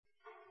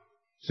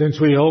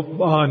Since we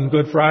hope on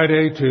Good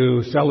Friday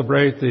to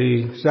celebrate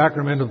the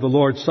sacrament of the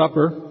Lord's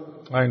Supper,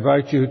 I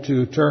invite you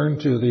to turn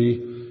to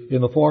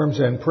in the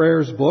Forms and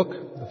Prayers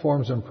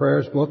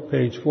book,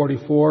 page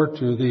 44,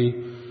 to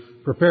the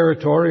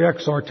preparatory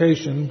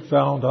exhortation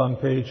found on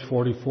page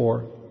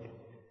 44.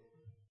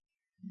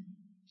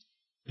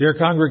 Dear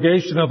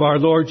congregation of our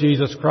Lord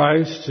Jesus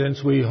Christ,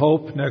 since we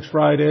hope next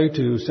Friday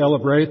to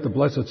celebrate the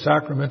blessed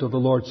sacrament of the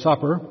Lord's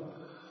Supper,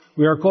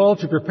 we are called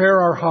to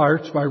prepare our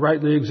hearts by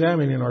rightly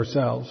examining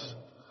ourselves.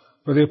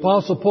 For the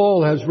Apostle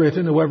Paul has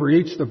written, whoever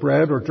eats the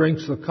bread or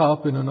drinks the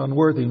cup in an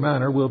unworthy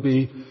manner will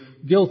be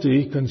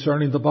guilty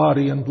concerning the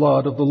body and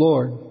blood of the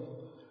Lord.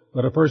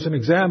 Let a person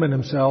examine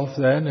himself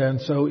then,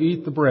 and so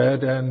eat the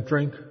bread and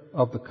drink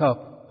of the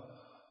cup.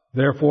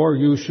 Therefore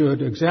you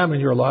should examine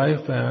your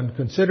life, and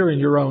considering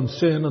your own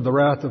sin and the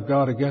wrath of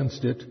God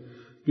against it,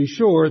 be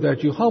sure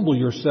that you humble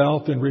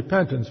yourself in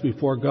repentance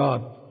before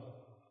God.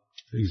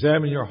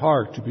 Examine your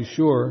heart to be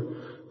sure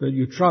that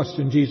you trust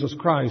in Jesus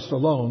Christ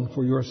alone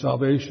for your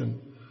salvation,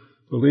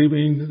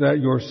 believing that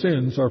your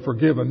sins are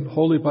forgiven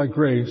wholly by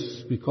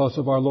grace because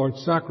of our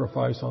Lord's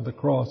sacrifice on the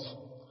cross.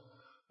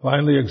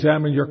 Finally,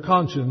 examine your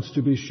conscience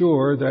to be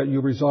sure that you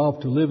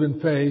resolve to live in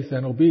faith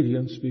and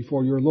obedience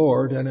before your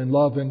Lord and in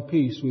love and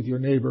peace with your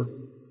neighbor.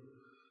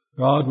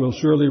 God will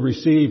surely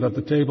receive at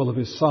the table of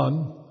His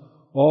Son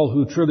all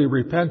who truly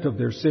repent of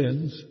their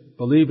sins,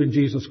 believe in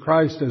Jesus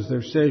Christ as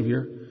their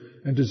Savior,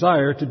 and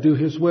desire to do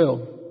His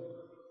will.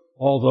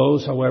 All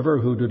those,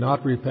 however, who do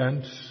not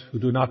repent, who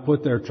do not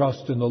put their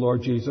trust in the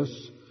Lord Jesus,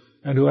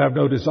 and who have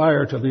no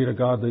desire to lead a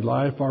godly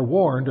life, are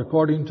warned,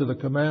 according to the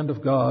command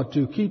of God,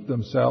 to keep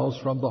themselves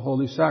from the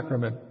Holy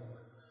Sacrament.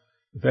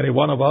 If any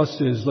one of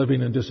us is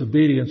living in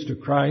disobedience to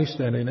Christ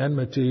and in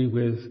enmity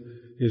with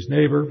his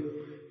neighbor,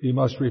 he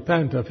must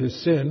repent of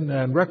his sin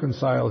and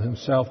reconcile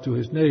himself to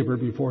his neighbor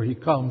before he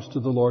comes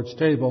to the Lord's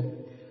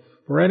table.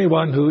 For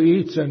anyone who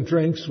eats and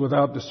drinks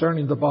without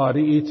discerning the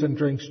body eats and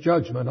drinks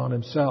judgment on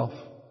himself.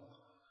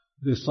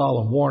 This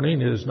solemn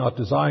warning is not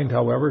designed,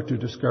 however, to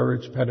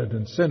discourage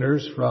penitent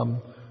sinners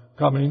from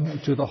coming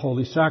to the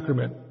Holy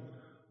Sacrament.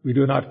 We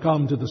do not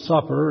come to the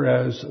supper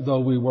as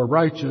though we were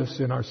righteous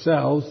in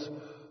ourselves,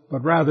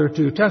 but rather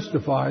to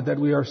testify that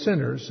we are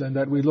sinners and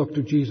that we look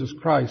to Jesus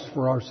Christ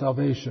for our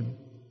salvation.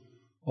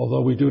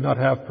 Although we do not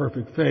have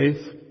perfect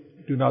faith,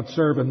 do not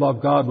serve and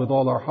love God with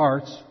all our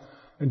hearts,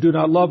 and do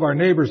not love our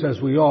neighbors as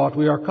we ought,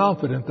 we are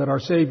confident that our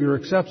Savior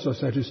accepts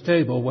us at His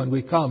table when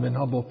we come in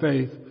humble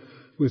faith,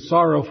 with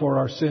sorrow for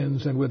our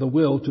sins and with a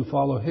will to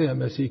follow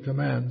Him as He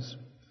commands.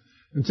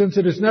 And since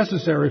it is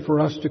necessary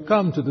for us to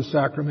come to the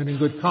sacrament in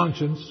good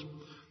conscience,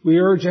 we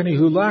urge any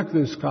who lack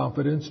this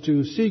confidence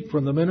to seek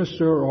from the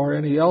minister or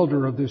any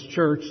elder of this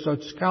church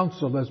such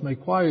counsel as may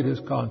quiet his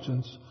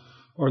conscience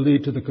or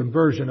lead to the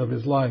conversion of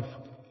his life.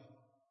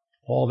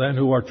 All then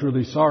who are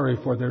truly sorry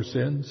for their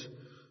sins,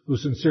 who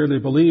sincerely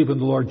believe in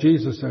the Lord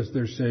Jesus as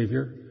their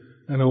Savior,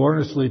 and who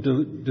earnestly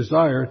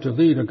desire to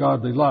lead a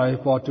godly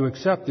life, ought to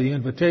accept the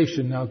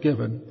invitation now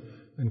given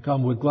and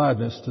come with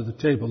gladness to the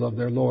table of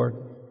their Lord.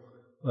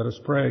 Let us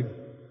pray.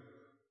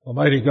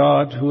 Almighty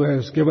God, who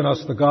has given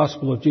us the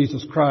gospel of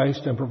Jesus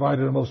Christ and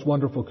provided a most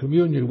wonderful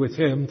communion with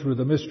Him through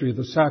the mystery of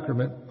the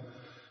sacrament,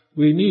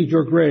 we need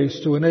your grace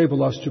to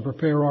enable us to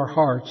prepare our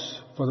hearts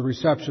for the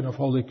reception of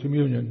Holy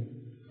Communion.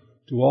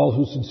 To all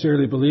who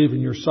sincerely believe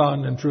in your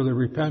Son and truly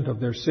repent of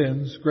their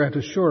sins, grant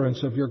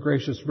assurance of your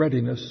gracious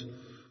readiness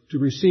to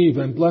receive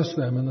and bless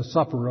them in the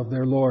supper of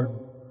their Lord.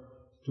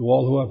 To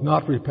all who have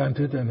not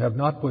repented and have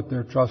not put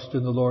their trust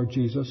in the Lord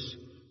Jesus,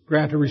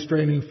 grant a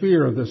restraining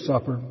fear of this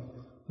supper,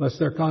 lest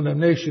their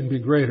condemnation be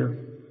greater.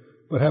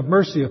 But have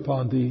mercy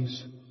upon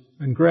these,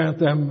 and grant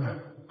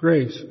them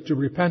grace to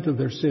repent of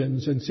their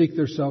sins and seek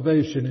their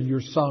salvation in your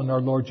Son,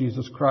 our Lord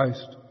Jesus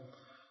Christ.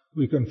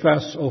 We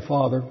confess, O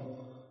Father,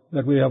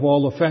 that we have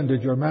all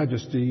offended your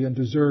majesty and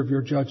deserve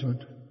your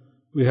judgment.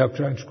 We have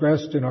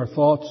transgressed in our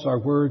thoughts, our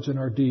words, and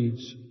our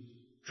deeds.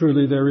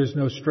 Truly there is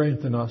no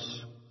strength in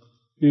us.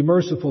 Be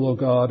merciful, O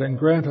God, and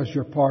grant us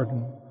your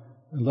pardon,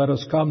 and let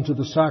us come to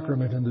the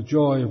sacrament in the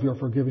joy of your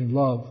forgiving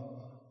love.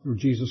 Through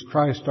Jesus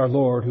Christ our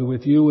Lord, who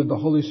with you and the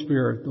Holy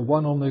Spirit, the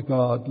one only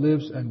God,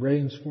 lives and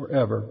reigns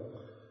forever.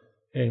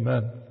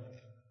 Amen.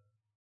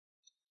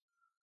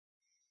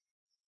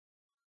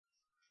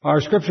 Our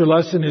scripture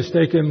lesson is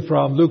taken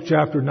from Luke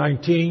chapter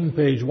 19,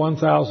 page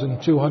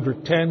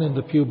 1210 in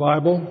the Pew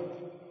Bible.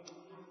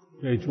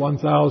 Page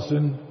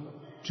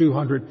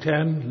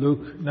 1210,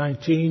 Luke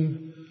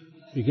 19,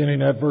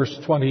 beginning at verse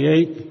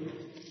 28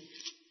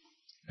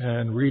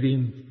 and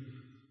reading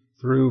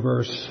through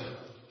verse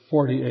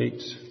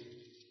 48.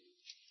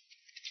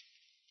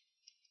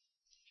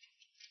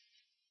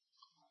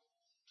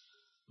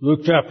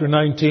 Luke chapter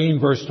 19,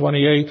 verse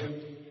 28.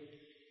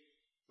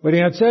 When he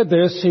had said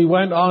this, he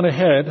went on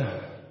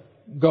ahead,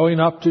 going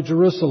up to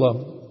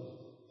Jerusalem.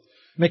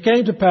 And it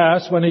came to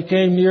pass, when he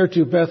came near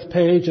to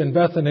Bethpage and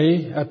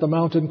Bethany at the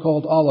mountain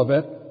called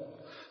Olivet,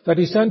 that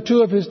he sent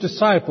two of his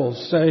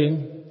disciples,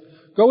 saying,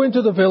 Go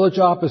into the village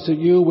opposite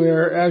you,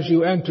 where as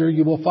you enter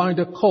you will find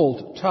a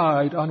colt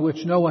tied on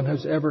which no one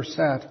has ever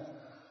sat.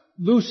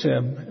 Loose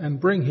him and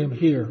bring him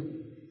here.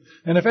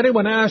 And if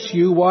anyone asks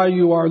you why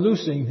you are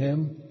loosing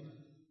him,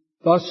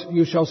 thus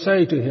you shall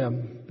say to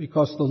him,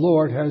 because the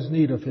Lord has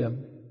need of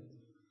him.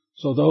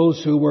 So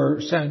those who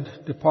were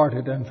sent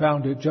departed and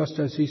found it just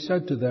as he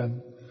said to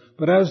them.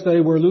 But as they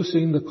were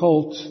loosing the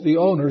colt, the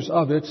owners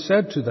of it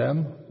said to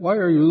them, Why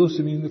are you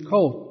loosening the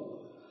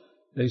colt?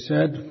 They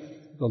said,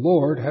 The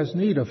Lord has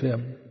need of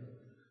him.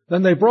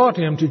 Then they brought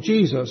him to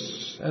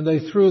Jesus, and they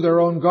threw their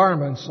own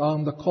garments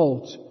on the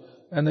colt,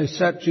 and they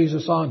set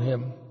Jesus on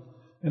him.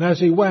 And as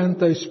he went,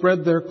 they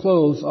spread their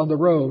clothes on the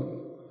road.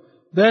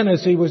 Then,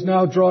 as he was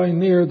now drawing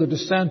near the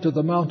descent of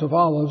the Mount of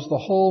Olives, the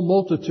whole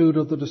multitude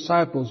of the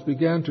disciples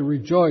began to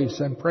rejoice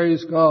and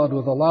praise God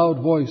with a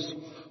loud voice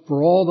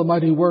for all the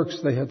mighty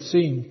works they had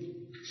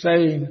seen,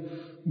 saying,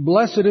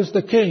 Blessed is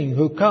the King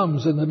who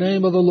comes in the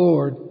name of the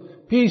Lord,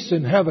 peace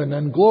in heaven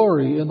and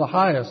glory in the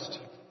highest.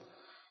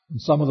 And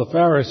some of the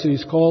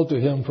Pharisees called to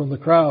him from the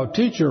crowd,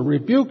 Teacher,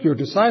 rebuke your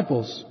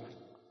disciples.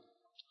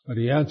 But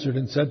he answered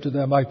and said to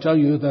them, I tell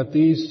you that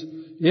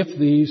if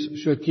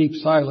these should keep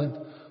silent,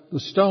 the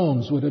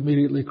stones would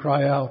immediately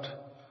cry out.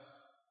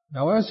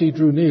 Now as he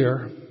drew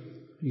near,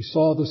 he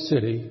saw the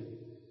city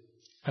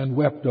and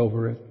wept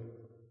over it,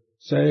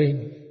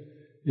 saying,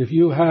 If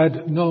you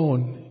had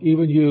known,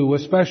 even you,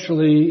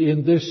 especially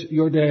in this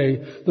your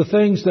day, the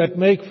things that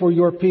make for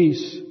your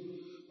peace,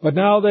 but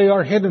now they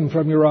are hidden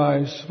from your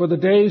eyes, for the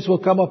days will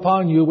come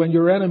upon you when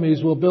your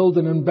enemies will build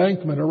an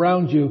embankment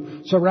around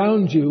you,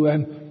 surround you,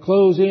 and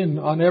close in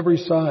on every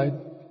side,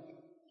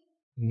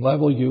 and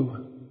level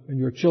you and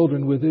your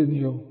children within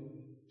you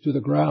to the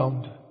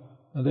ground,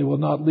 and they will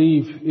not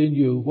leave in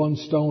you one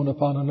stone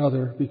upon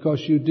another,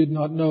 because you did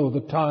not know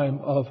the time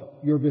of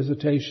your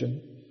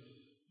visitation.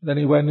 Then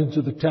he went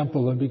into the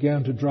temple and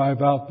began to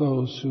drive out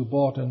those who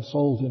bought and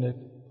sold in it,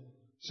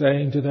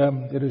 saying to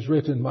them, It is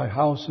written, My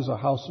house is a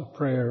house of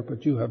prayer,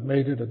 but you have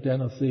made it a den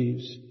of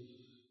thieves.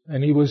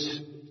 And he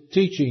was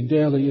teaching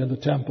daily in the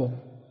temple.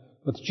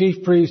 But the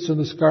chief priests and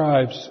the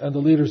scribes and the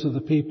leaders of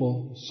the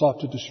people sought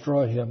to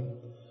destroy him,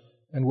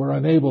 and were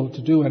unable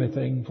to do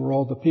anything, for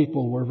all the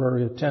people were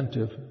very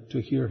attentive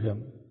to hear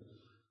him.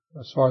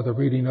 As far as the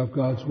reading of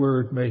God's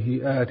Word, may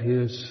He add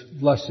His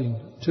blessing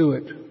to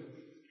it.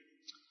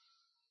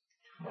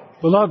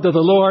 Beloved of the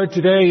Lord,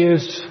 today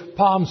is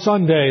Palm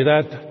Sunday,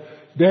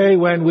 that day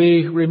when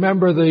we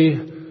remember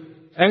the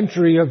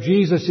entry of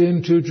Jesus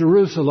into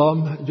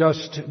Jerusalem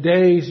just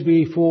days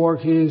before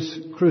His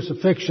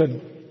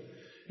crucifixion.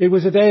 It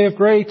was a day of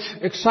great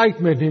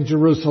excitement in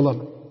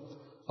Jerusalem.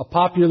 A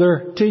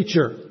popular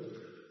teacher,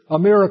 a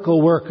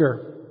miracle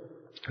worker,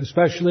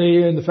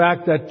 especially in the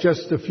fact that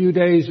just a few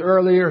days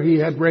earlier he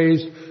had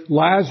raised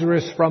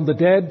Lazarus from the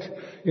dead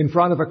in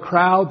front of a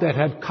crowd that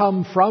had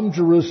come from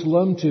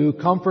Jerusalem to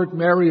comfort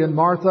Mary and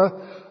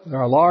Martha. There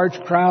are a large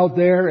crowd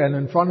there, and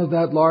in front of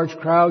that large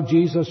crowd,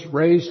 Jesus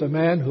raised a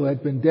man who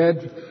had been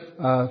dead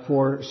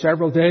for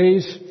several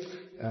days,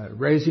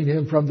 raising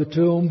him from the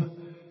tomb.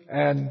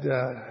 And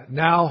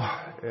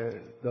now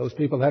those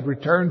people had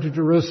returned to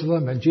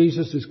Jerusalem, and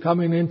Jesus is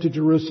coming into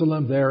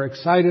Jerusalem. They're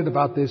excited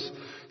about this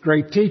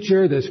great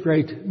teacher, this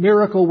great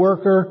miracle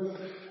worker,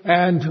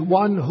 and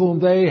one whom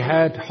they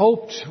had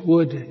hoped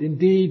would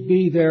indeed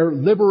be their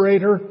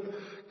liberator,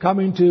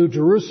 coming to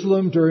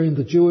Jerusalem during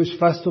the Jewish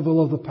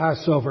festival of the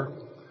Passover.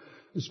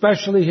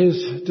 Especially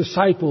his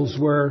disciples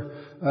were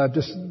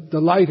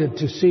delighted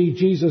to see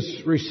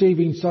Jesus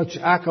receiving such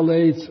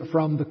accolades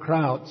from the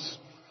crowds.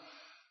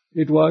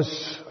 It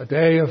was a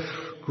day of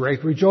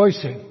great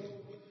rejoicing,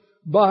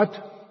 but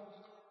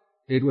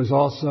it was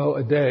also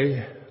a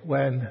day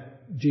when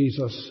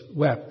Jesus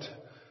wept.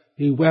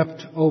 He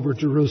wept over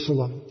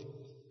Jerusalem,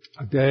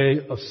 a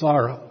day of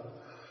sorrow.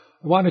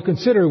 I want to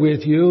consider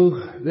with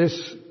you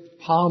this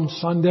Palm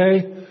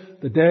Sunday,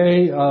 the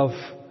day of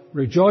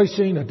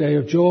rejoicing, a day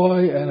of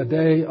joy, and a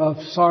day of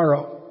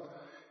sorrow.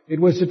 It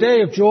was a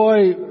day of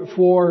joy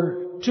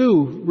for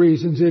two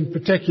reasons in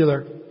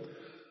particular.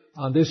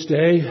 On this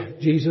day,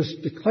 Jesus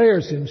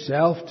declares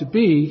himself to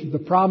be the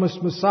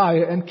promised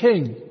Messiah and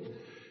King.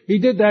 He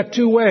did that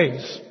two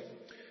ways.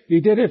 He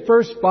did it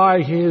first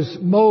by his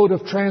mode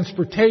of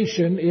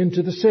transportation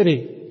into the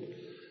city.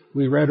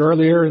 We read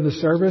earlier in the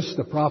service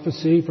the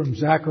prophecy from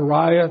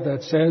Zechariah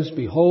that says,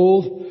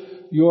 Behold,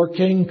 your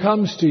King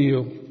comes to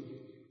you.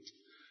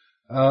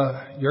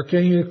 Your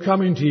King is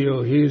coming to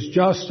you. He is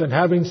just and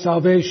having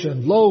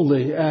salvation,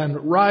 lowly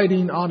and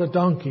riding on a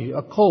donkey,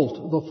 a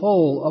colt, the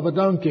foal of a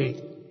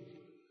donkey.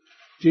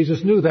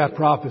 Jesus knew that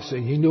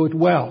prophecy. He knew it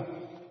well.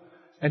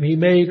 And he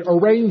made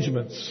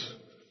arrangements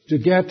to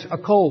get a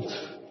colt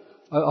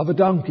of a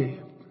donkey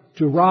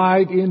to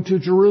ride into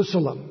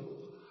Jerusalem.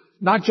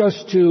 Not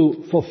just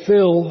to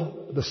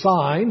fulfill the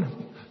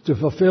sign, to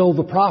fulfill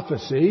the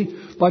prophecy,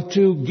 but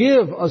to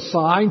give a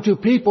sign to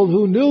people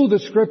who knew the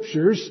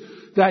Scriptures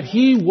that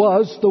he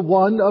was the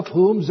one of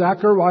whom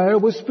Zechariah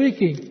was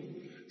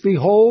speaking.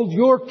 Behold,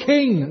 your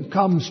King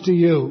comes to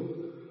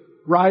you,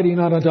 riding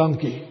on a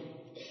donkey.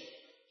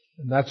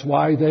 And that's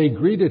why they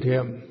greeted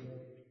him,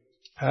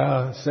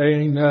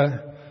 saying,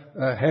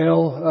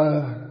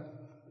 Hail,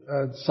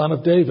 Son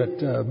of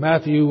David.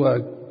 Matthew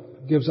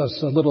gives us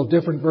a little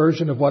different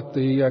version of what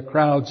the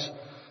crowds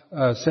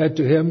said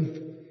to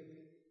him.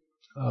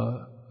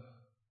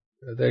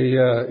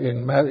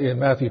 In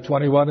Matthew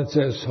 21 it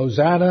says,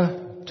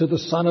 Hosanna to the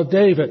Son of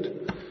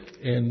David.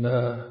 In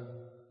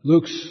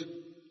Luke's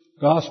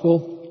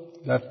Gospel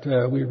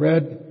that we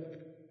read,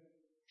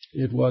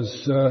 it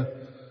was,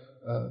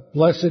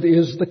 blessed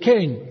is the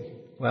King.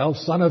 Well,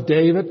 Son of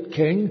David,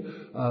 King.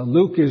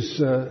 Luke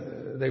is,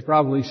 they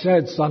probably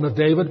said Son of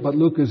David, but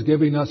Luke is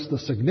giving us the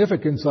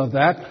significance of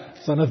that.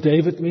 Son of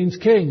David means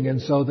King,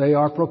 and so they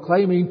are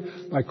proclaiming,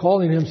 by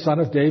calling him Son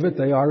of David,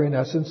 they are in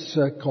essence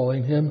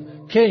calling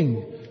him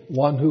King.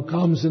 One who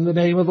comes in the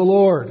name of the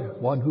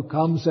Lord. One who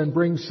comes and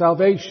brings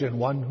salvation.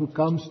 One who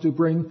comes to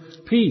bring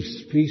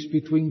peace. Peace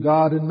between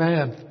God and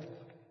man.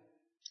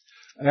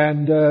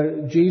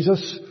 And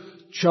Jesus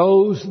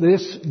chose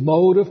this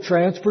mode of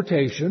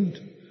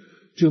transportation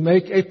to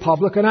make a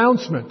public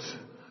announcement.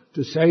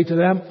 To say to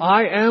them,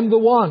 I am the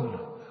one.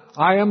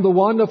 I am the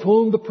one of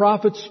whom the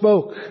prophets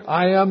spoke.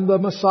 I am the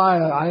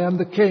Messiah. I am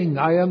the King.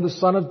 I am the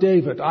Son of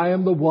David. I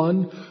am the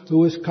one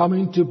who is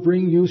coming to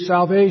bring you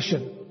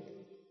salvation.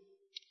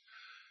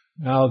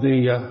 Now,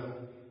 the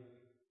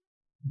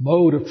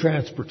mode of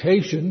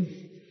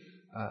transportation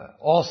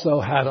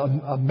also had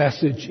a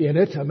message in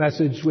it, a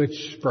message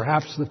which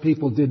perhaps the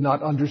people did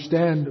not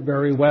understand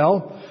very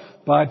well.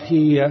 But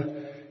he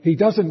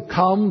doesn't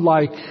come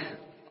like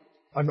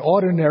an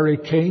ordinary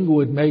king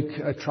would make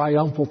a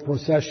triumphal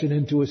procession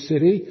into a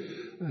city.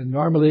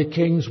 Normally,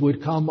 kings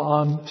would come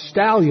on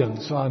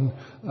stallions, on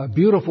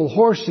beautiful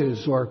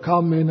horses, or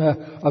come in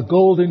a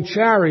golden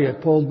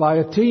chariot pulled by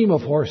a team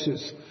of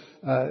horses.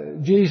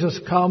 Jesus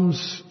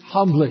comes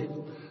humbly.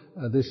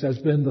 This has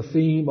been the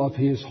theme of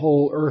his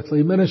whole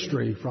earthly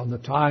ministry, from the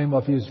time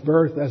of his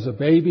birth as a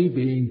baby,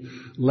 being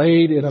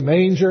laid in a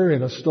manger,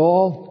 in a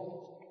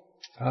stall,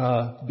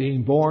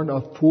 being born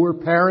of poor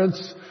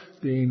parents,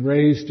 being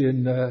raised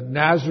in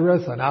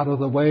Nazareth, and out of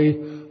the way,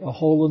 a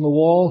hole in the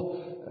wall.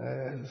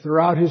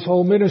 Throughout his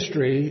whole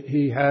ministry,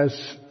 he has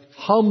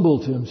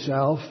humbled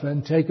himself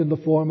and taken the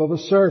form of a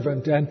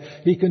servant, and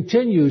he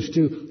continues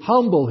to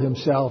humble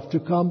himself, to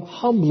come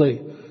humbly,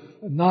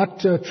 not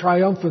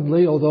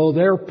triumphantly, although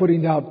they're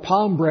putting out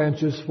palm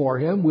branches for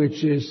him,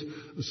 which is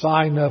a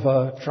sign of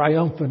a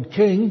triumphant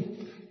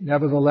king.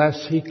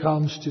 Nevertheless, he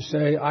comes to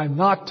say, I'm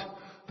not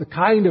the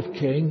kind of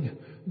king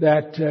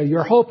that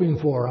you're hoping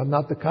for. I'm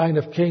not the kind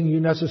of king you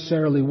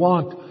necessarily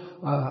want.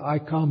 I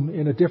come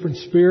in a different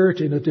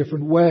spirit, in a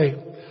different way.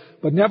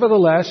 But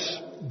nevertheless,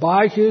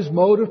 by his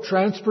mode of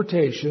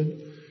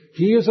transportation,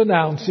 he is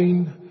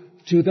announcing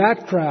to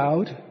that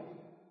crowd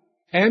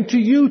and to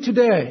you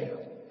today.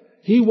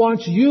 He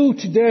wants you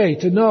today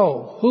to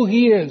know who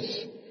he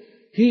is.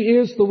 He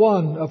is the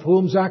one of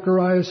whom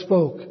Zechariah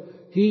spoke.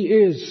 He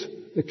is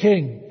the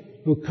King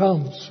who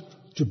comes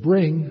to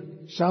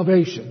bring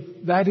salvation.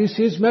 That is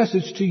his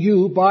message to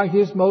you by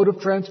his mode of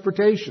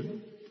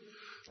transportation.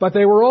 But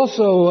they were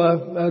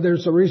also,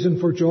 there's a reason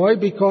for joy,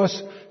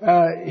 because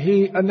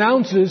he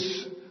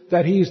announces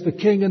that he's the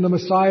King and the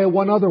Messiah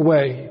one other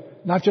way.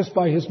 Not just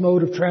by his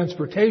mode of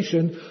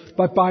transportation,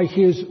 but by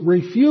his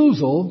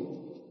refusal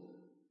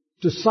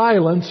to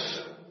silence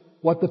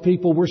what the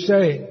people were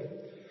saying.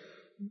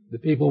 The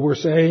people were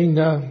saying,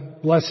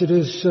 blessed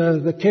is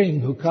the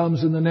King who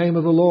comes in the name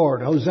of the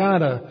Lord.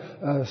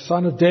 Hosanna,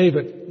 Son of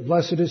David,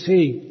 blessed is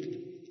he.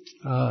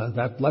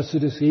 That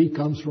blessed is he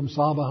comes from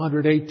Psalm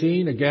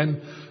 118,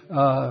 again,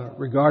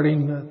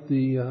 regarding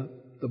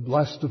the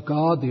blessed of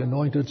God, the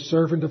anointed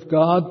servant of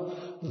God,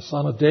 the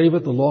Son of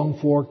David, the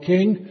longed-for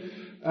King.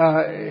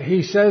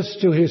 He says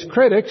to his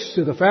critics,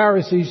 to the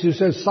Pharisees, who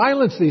says,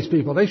 silence these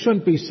people. They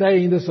shouldn't be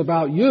saying this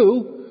about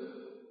you.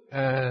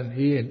 And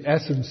he in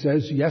essence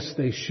says, yes,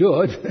 they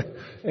should.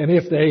 And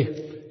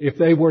if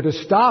they were to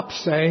stop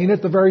saying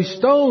it, the very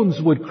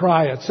stones would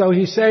cry it. So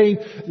he's saying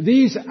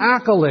these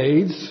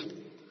accolades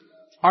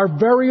are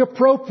very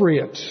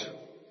appropriate.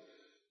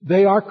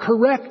 They are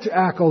correct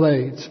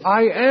accolades.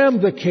 I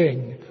am the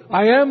King.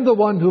 I am the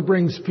one who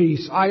brings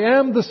peace. I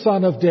am the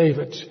Son of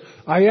David.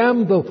 I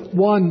am the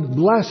one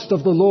blessed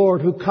of the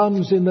Lord who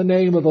comes in the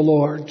name of the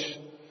Lord.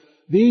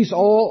 These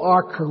all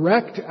are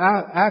correct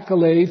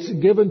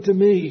accolades given to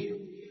me.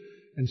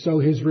 And so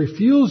his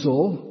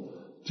refusal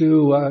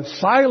to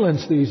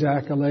silence these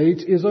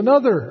accolades is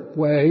another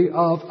way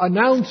of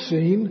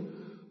announcing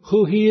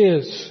who he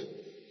is.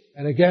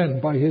 And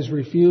again, by his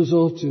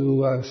refusal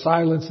to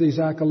silence these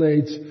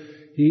accolades,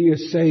 he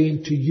is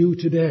saying to you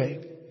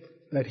today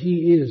that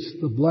he is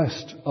the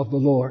blessed of the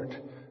Lord,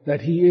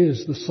 that he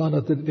is the Son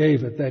of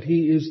David, that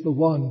he is the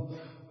one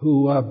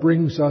who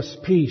brings us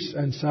peace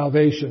and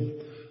salvation.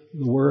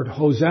 The word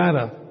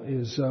Hosanna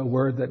is a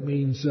word that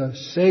means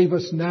save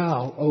us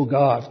now, O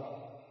God.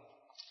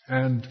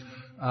 And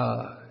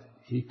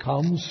he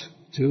comes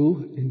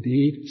to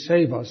indeed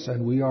save us,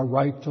 and we are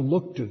right to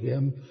look to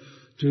him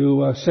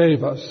to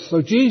save us.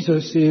 So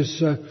Jesus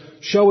is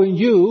showing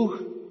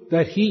you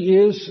that He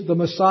is the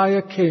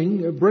Messiah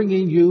King,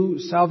 bringing you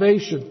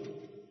salvation.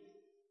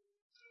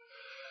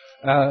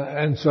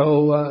 And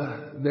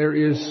so there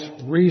is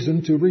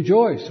reason to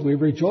rejoice. We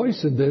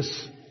rejoice in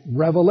this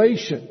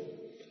revelation.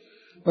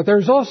 But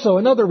there's also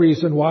another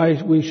reason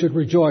why we should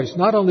rejoice,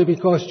 not only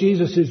because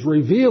Jesus is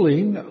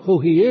revealing who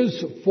He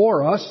is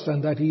for us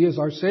and that He is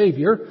our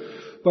Savior,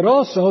 but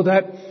also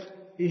that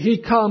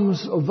He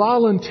comes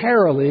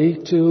voluntarily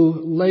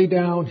to lay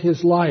down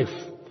His life.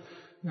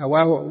 Now,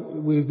 while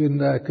we've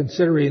been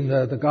considering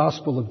the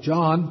Gospel of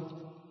John,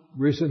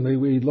 recently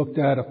we looked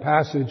at a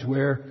passage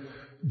where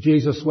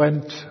Jesus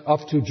went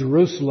up to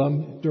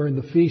Jerusalem during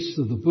the Feast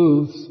of the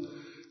Booths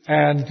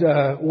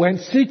and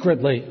went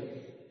secretly.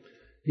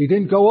 He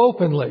didn't go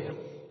openly.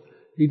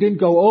 He didn't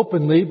go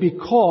openly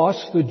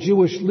because the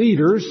Jewish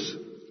leaders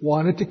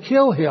wanted to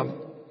kill Him.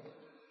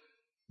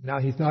 Now,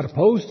 He's not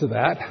opposed to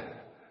that,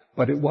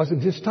 but it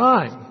wasn't His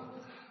time.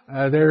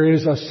 There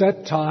is a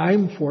set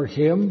time for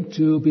Him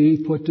to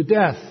be put to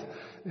death.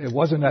 It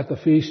wasn't at the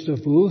Feast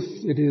of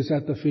Booths. It is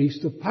at the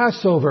Feast of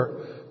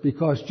Passover,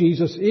 because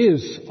Jesus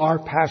is our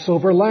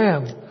Passover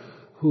Lamb,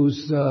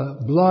 whose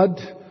blood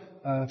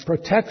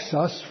protects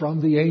us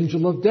from the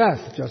angel of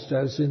death, just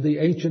as in the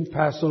ancient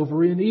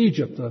Passover in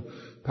Egypt. The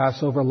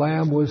Passover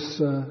lamb was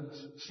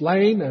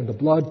slain and the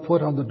blood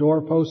put on the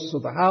doorposts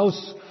of the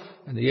house,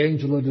 and the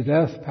angel of the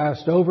death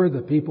passed over.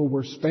 The people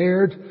were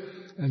spared.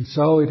 And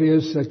so it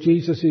is that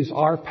Jesus is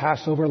our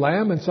Passover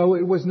lamb, and so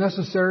it was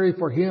necessary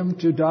for Him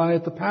to die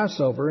at the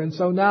Passover. And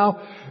so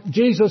now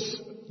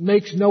Jesus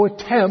makes no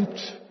attempt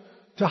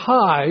to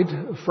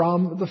hide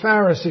from the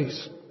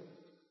Pharisees.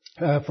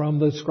 From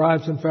the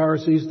scribes and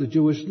Pharisees, the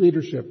Jewish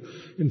leadership.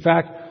 In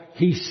fact,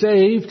 He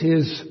saved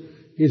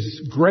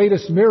His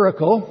greatest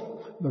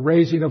miracle, the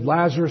raising of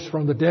Lazarus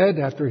from the dead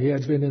after he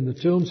had been in the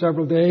tomb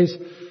several days.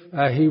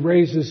 He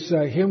raises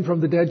him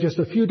from the dead just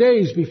a few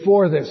days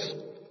before this.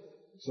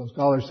 Some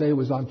scholars say it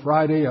was on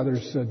Friday,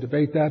 others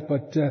debate that,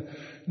 but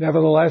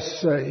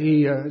nevertheless,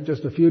 he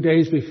just a few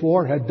days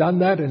before had done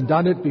that, and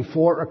done it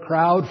before a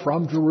crowd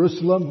from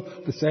Jerusalem,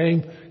 the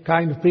same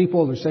kind of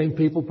people, the same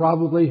people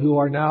probably who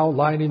are now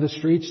lining the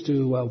streets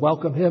to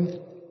welcome Him.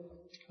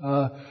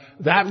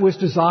 That was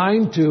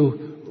designed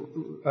to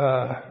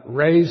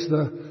raise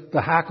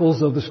the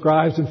hackles of the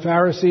scribes and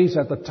Pharisees.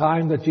 At the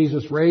time that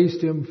Jesus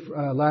raised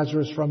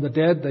Lazarus from the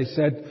dead, they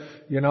said,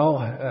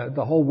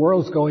 the whole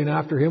world's going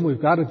after Him.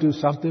 We've got to do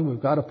something.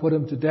 We've got to put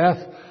Him to death.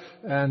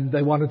 And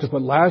they wanted to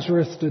put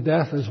Lazarus to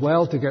death as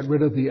well to get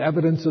rid of the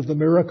evidence of the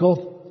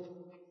miracle.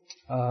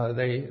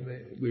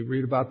 We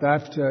read about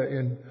that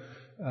in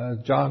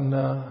John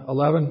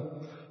 11.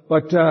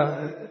 But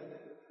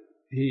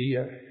he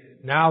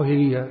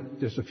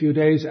just a few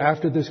days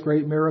after this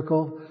great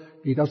miracle,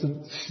 He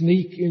doesn't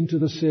sneak into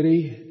the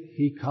city.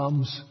 He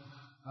comes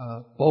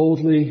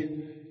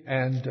boldly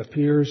and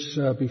appears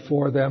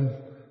before them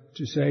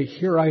to say,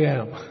 "Here I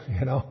am,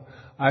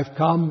 I've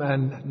come,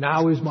 and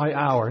now is my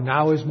hour.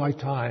 Now is my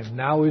time.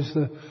 Now is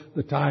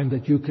the time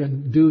that you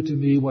can do to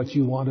me what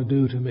you want to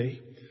do to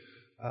me."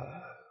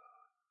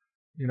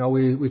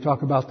 We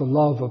talk about the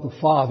love of the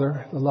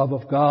Father, the love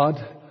of God.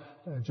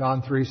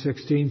 John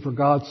 3:16, "For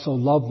God so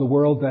loved the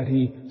world that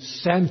He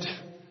sent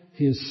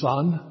His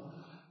Son."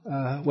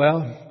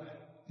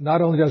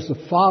 Not only does the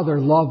Father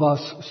love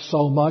us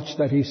so much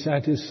that He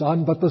sent His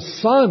Son, but the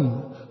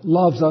Son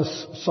loves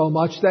us so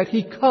much that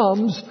He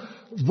comes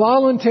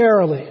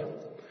voluntarily.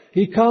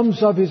 He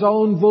comes of His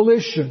own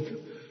volition.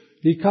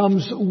 He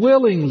comes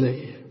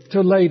willingly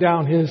to lay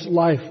down His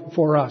life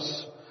for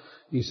us.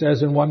 He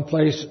says in one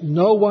place,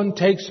 "No one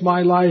takes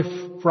my life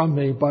from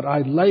me, but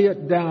I lay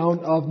it down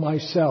of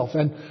myself."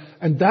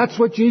 And that's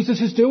what Jesus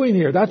is doing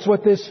here. That's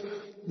what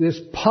this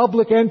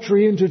public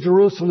entry into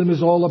Jerusalem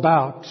is all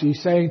about.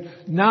 He's saying,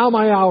 now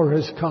my hour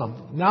has come.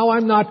 Now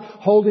I'm not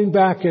holding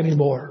back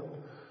anymore.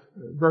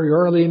 Very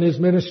early in His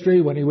ministry,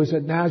 when He was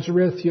at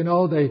Nazareth,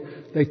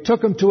 they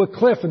took Him to a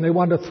cliff and they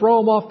wanted to throw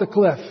Him off the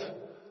cliff.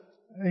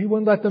 He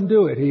wouldn't let them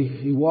do it.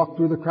 He walked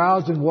through the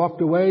crowds and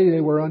walked away.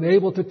 They were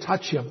unable to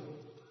touch Him.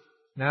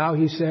 Now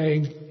He's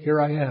saying, "Here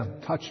I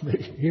am. Touch me.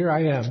 Here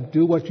I am.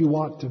 Do what you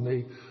want to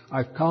me.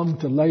 I've come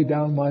to lay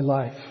down my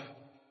life."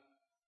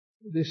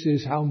 This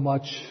is how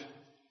much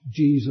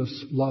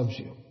Jesus loves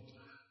you.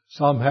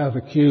 Some have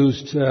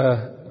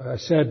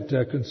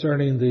said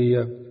concerning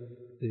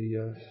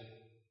the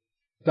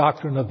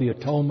doctrine of the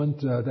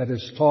atonement that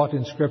is taught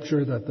in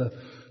Scripture, that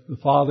the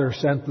Father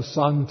sent the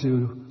Son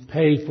to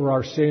pay for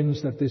our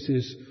sins, that this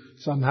is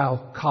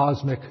somehow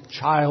cosmic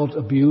child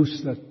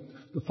abuse, that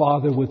the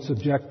Father would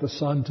subject the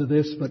Son to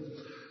this. But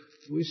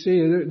we see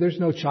there's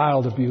no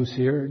child abuse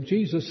here.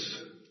 Jesus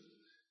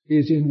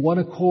is in one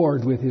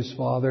accord with His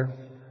Father.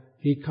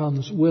 He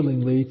comes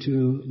willingly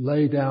to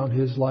lay down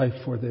His life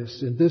for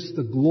this. In this,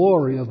 the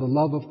glory of the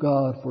love of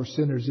God for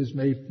sinners is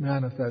made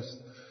manifest,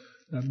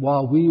 that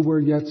while we were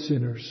yet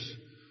sinners,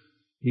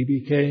 He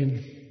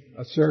became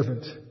a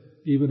servant,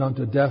 even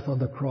unto death on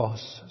the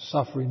cross,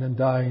 suffering and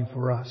dying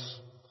for us.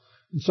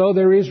 And so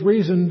there is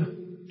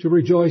reason to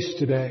rejoice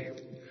today.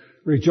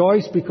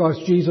 Rejoice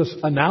because Jesus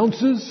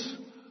announces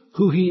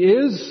who He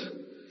is,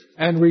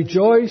 and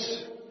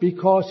rejoice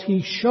because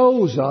He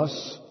shows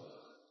us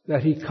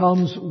that He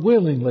comes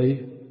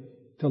willingly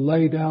to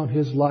lay down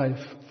His life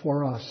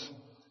for us,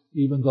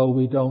 even though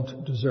we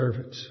don't deserve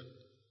it.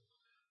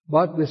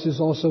 But this is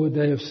also a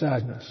day of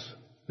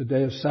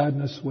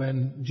sadness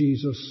when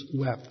Jesus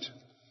wept.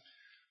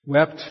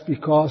 Wept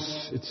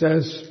because it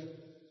says,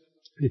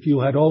 if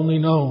you had only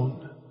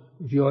known,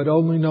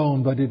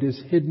 but it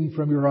is hidden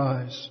from your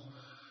eyes.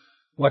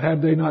 What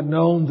had they not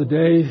known the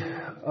day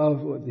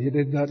of, they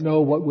did not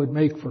know what would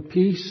make for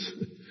peace,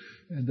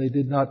 and they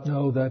did not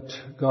know that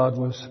God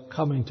was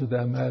coming to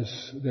them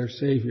as their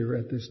Savior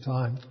at this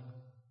time.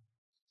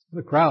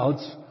 The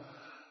crowds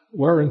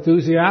were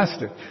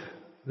enthusiastic.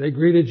 They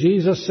greeted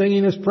Jesus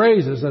singing His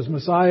praises as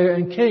Messiah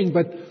and King,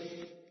 but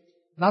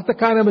not the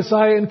kind of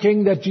Messiah and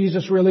King that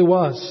Jesus really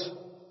was.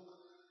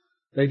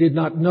 They did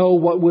not know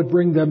what would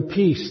bring them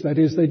peace. That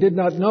is, they did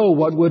not know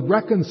what would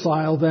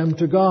reconcile them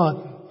to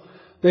God.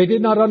 They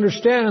did not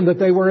understand that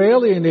they were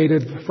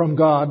alienated from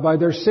God by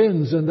their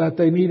sins and that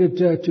they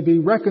needed to be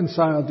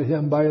reconciled to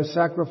Him by a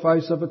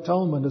sacrifice of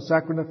atonement, a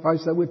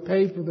sacrifice that would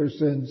pay for their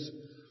sins.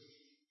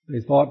 They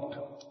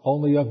thought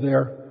only of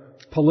their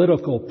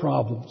political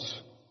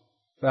problems.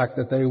 The fact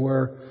that they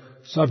were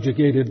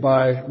subjugated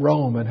by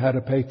Rome and had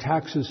to pay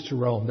taxes to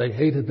Rome. They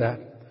hated that.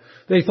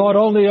 They thought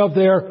only of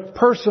their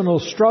personal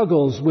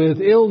struggles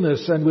with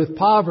illness and with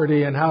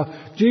poverty and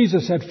how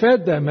Jesus had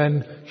fed them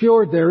and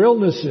cured their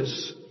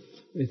illnesses.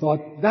 They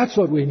thought, that's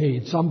what we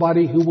need,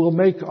 somebody who will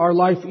make our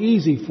life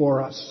easy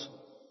for us.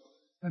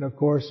 And of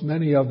course,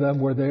 many of them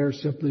were there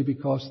simply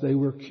because they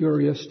were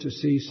curious to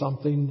see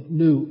something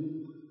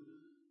new.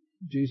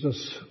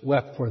 Jesus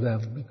wept for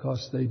them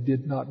because they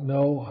did not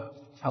know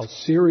how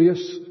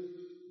serious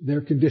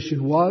their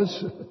condition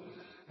was,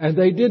 and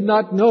they did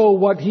not know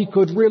what He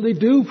could really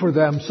do for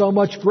them, so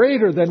much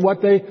greater than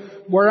what they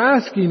were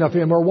asking of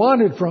Him or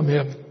wanted from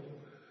Him.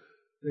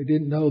 They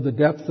didn't know the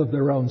depth of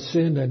their own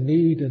sin and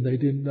need, and they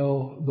didn't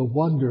know the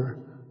wonder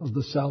of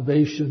the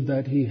salvation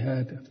that He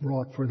had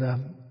brought for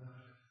them.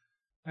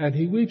 And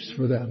He weeps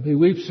for them. He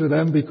weeps for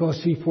them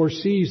because He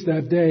foresees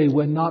that day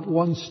when not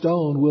one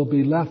stone will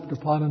be left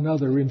upon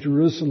another in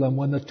Jerusalem,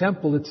 when the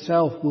temple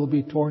itself will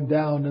be torn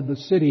down and the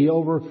city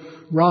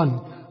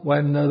overrun,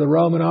 when the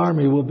Roman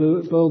army will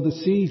build a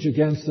siege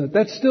against it.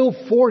 That's still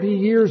 40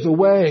 years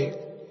away.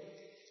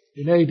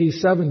 In AD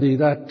 70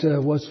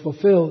 that was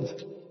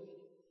fulfilled.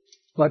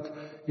 But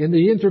in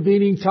the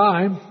intervening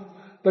time,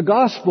 the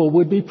gospel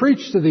would be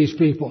preached to these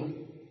people.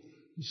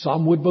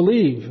 Some would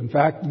believe. In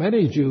fact,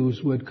 many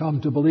Jews would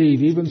come to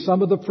believe. Even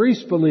some of the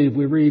priests believed.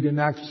 We read in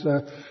Acts,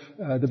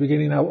 the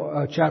beginning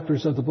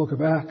chapters of the book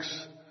of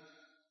Acts.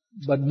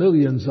 But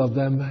millions of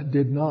them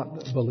did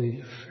not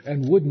believe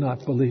and would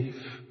not believe.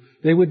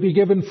 They would be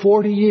given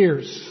 40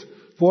 years.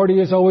 40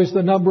 is always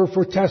the number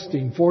for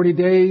testing. 40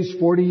 days,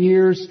 40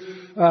 years,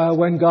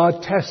 when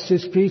God tests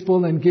His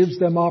people and gives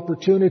them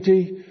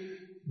opportunity.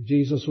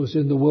 Jesus was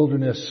in the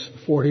wilderness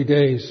 40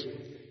 days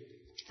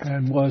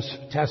and was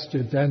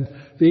tested. And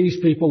these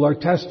people are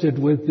tested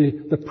with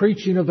the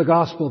preaching of the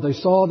gospel. They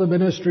saw the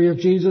ministry of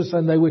Jesus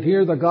and they would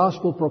hear the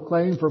gospel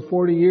proclaimed for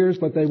 40 years,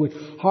 but they would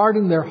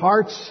harden their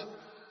hearts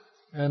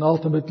and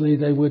ultimately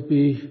they would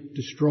be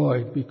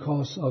destroyed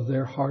because of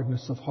their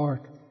hardness of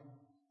heart.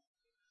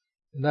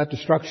 And that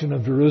destruction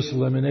of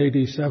Jerusalem in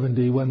AD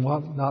 70, when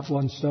not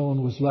one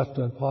stone was left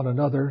upon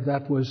another,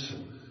 that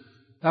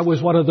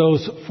was one of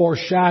those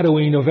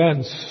foreshadowing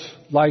events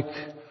like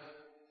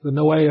the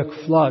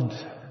Noahic flood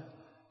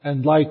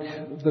and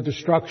like the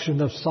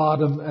destruction of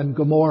Sodom and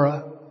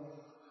Gomorrah.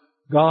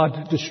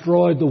 God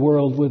destroyed the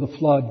world with a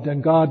flood,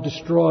 and God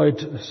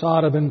destroyed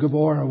Sodom and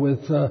Gomorrah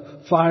with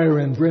fire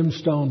and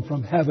brimstone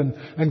from heaven.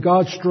 And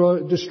God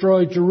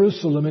destroyed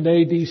Jerusalem in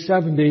AD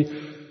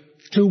 70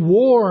 to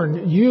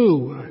warn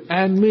you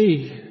and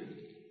me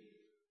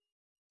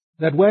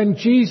that when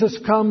Jesus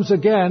comes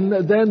again,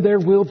 then there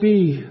will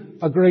be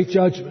a great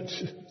judgment.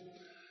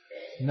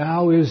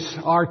 Now is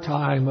our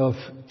time of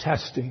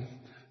testing.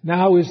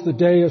 Now is the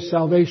day of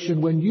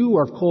salvation when you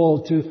are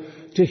called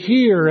to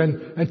hear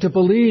and to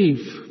believe,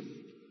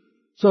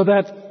 so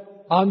that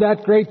on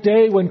that great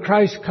day when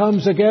Christ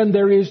comes again,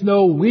 there is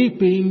no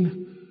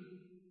weeping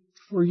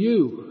for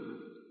you.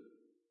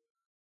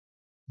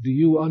 Do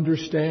you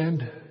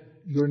understand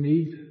your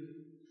need?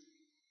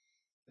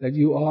 That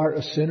you are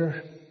a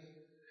sinner?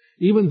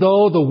 Even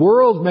though the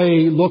world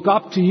may look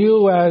up to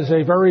you as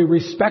a very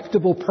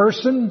respectable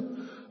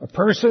person, a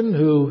person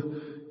who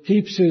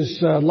keeps his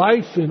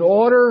life in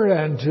order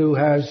and who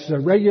has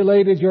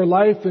regulated your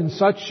life in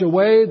such a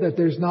way that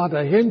there's not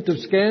a hint of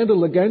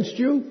scandal against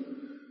you.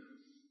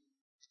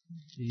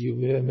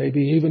 You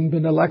maybe even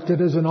been elected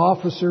as an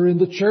officer in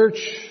the church,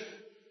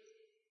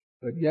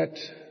 but yet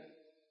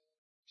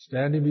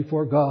standing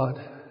before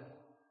God,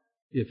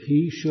 if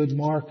He should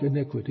mark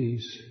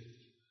iniquities,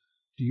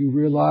 do you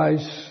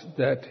realize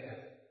that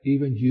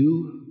even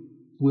you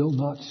will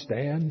not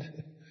stand?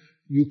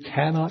 You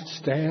cannot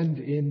stand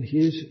in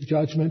His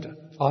judgment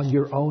on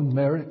your own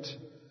merit.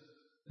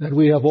 that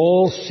we have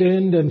all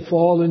sinned and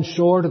fallen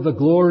short of the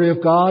glory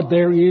of God.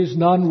 There is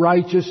none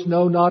righteous,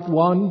 no, not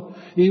one.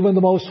 Even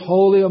the most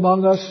holy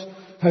among us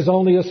has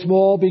only a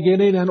small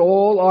beginning, and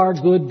all our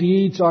good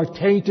deeds are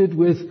tainted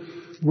with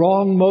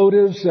wrong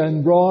motives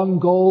and wrong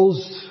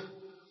goals,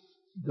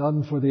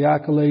 done for the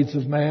accolades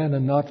of man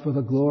and not for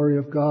the glory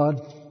of God.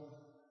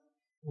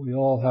 We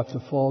all have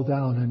to fall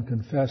down and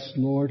confess,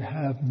 Lord,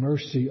 have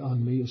mercy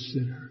on me, a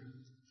sinner.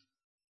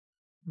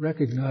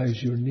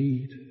 Recognize your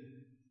need.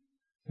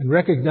 And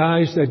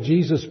recognize that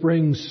Jesus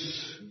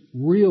brings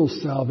real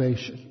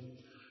salvation.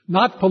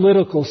 Not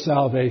political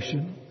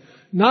salvation.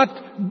 Not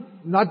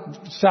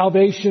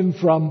salvation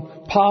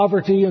from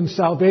poverty and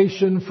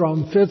salvation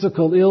from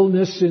physical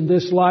illness in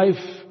this life.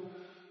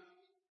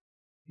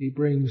 He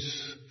brings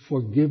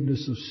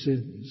forgiveness of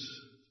sins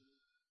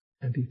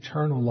and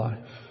eternal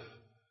life.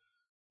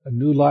 A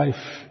new life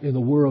in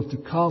the world to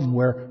come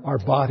where our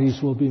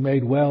bodies will be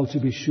made well, to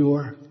be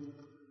sure.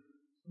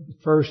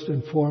 First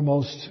and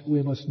foremost,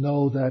 we must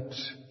know that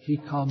He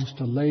comes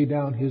to lay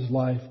down His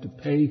life to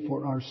pay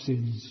for our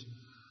sins,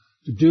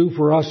 to do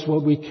for us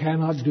what we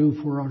cannot do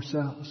for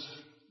ourselves.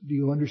 Do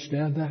you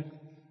understand that?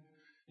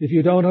 If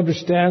you don't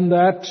understand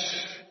that,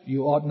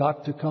 you ought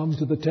not to come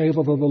to the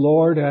table of the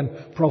Lord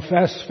and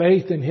profess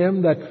faith in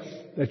Him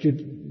that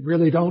you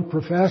really don't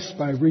profess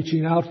by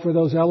reaching out for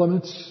those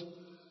elements.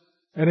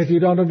 And if you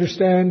don't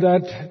understand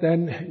that,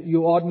 then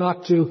you ought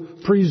not to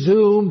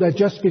presume that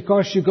just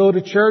because you go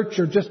to church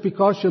or just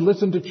because you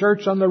listen to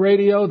church on the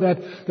radio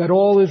that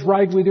all is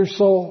right with your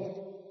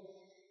soul.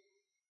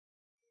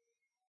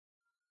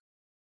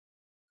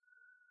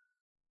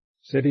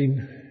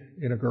 Sitting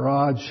in a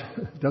garage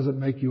doesn't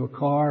make you a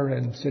car,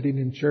 and sitting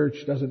in church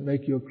doesn't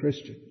make you a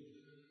Christian.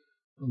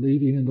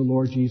 Believing in the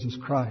Lord Jesus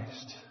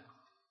Christ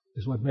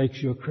is what makes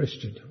you a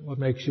Christian, what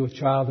makes you a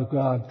child of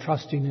God,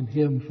 trusting in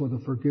Him for the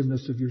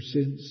forgiveness of your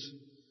sins.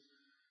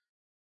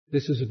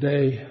 This is a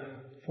day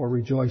for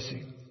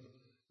rejoicing.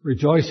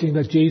 Rejoicing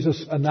that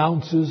Jesus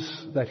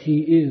announces that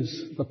He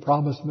is the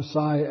promised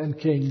Messiah and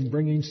King,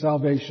 bringing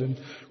salvation.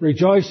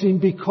 Rejoicing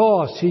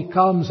because He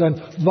comes and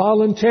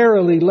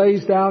voluntarily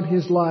lays down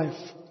His life.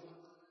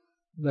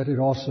 Let it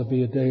also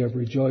be a day of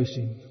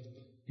rejoicing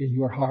in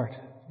your heart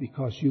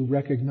because you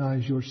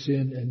recognize your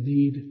sin and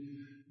need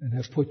and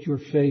have put your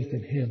faith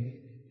in Him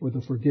for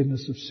the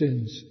forgiveness of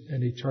sins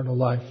and eternal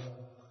life.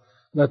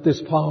 Let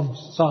this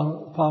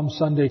Palm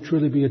Sunday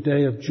truly be a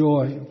day of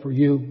joy for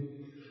you,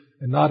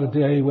 and not a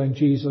day when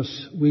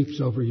Jesus weeps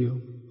over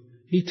you.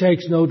 He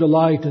takes no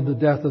delight in the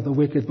death of the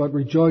wicked, but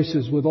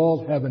rejoices with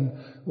all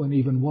heaven when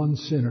even one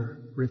sinner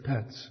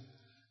repents.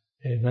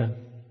 Amen.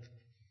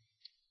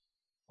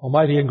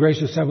 Almighty and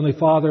gracious Heavenly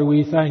Father,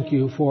 we thank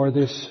You for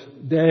this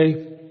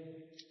day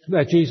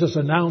that Jesus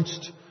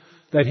announced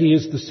that He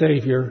is the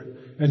Savior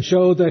and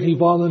showed that He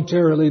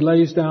voluntarily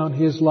lays down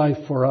His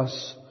life for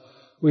us.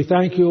 We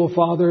thank You, O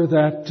Father,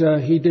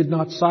 that He did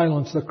not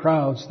silence the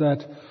crowds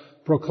that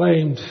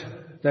proclaimed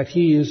that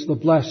He is the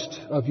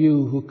blessed of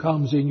You who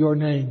comes in Your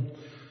name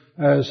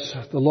as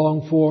the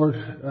longed-for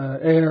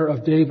heir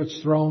of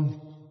David's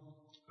throne,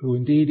 who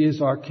indeed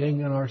is our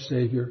King and our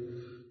Savior.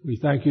 We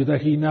thank You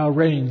that He now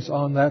reigns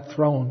on that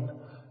throne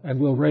and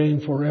will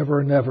reign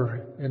forever and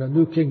ever in a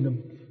new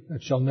kingdom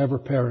that shall never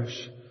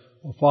perish.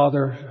 Oh,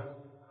 Father,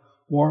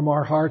 warm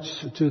our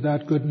hearts to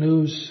that good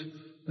news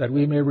that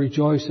we may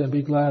rejoice and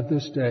be glad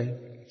this day.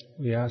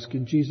 We ask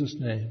in Jesus'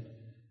 name.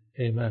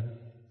 Amen.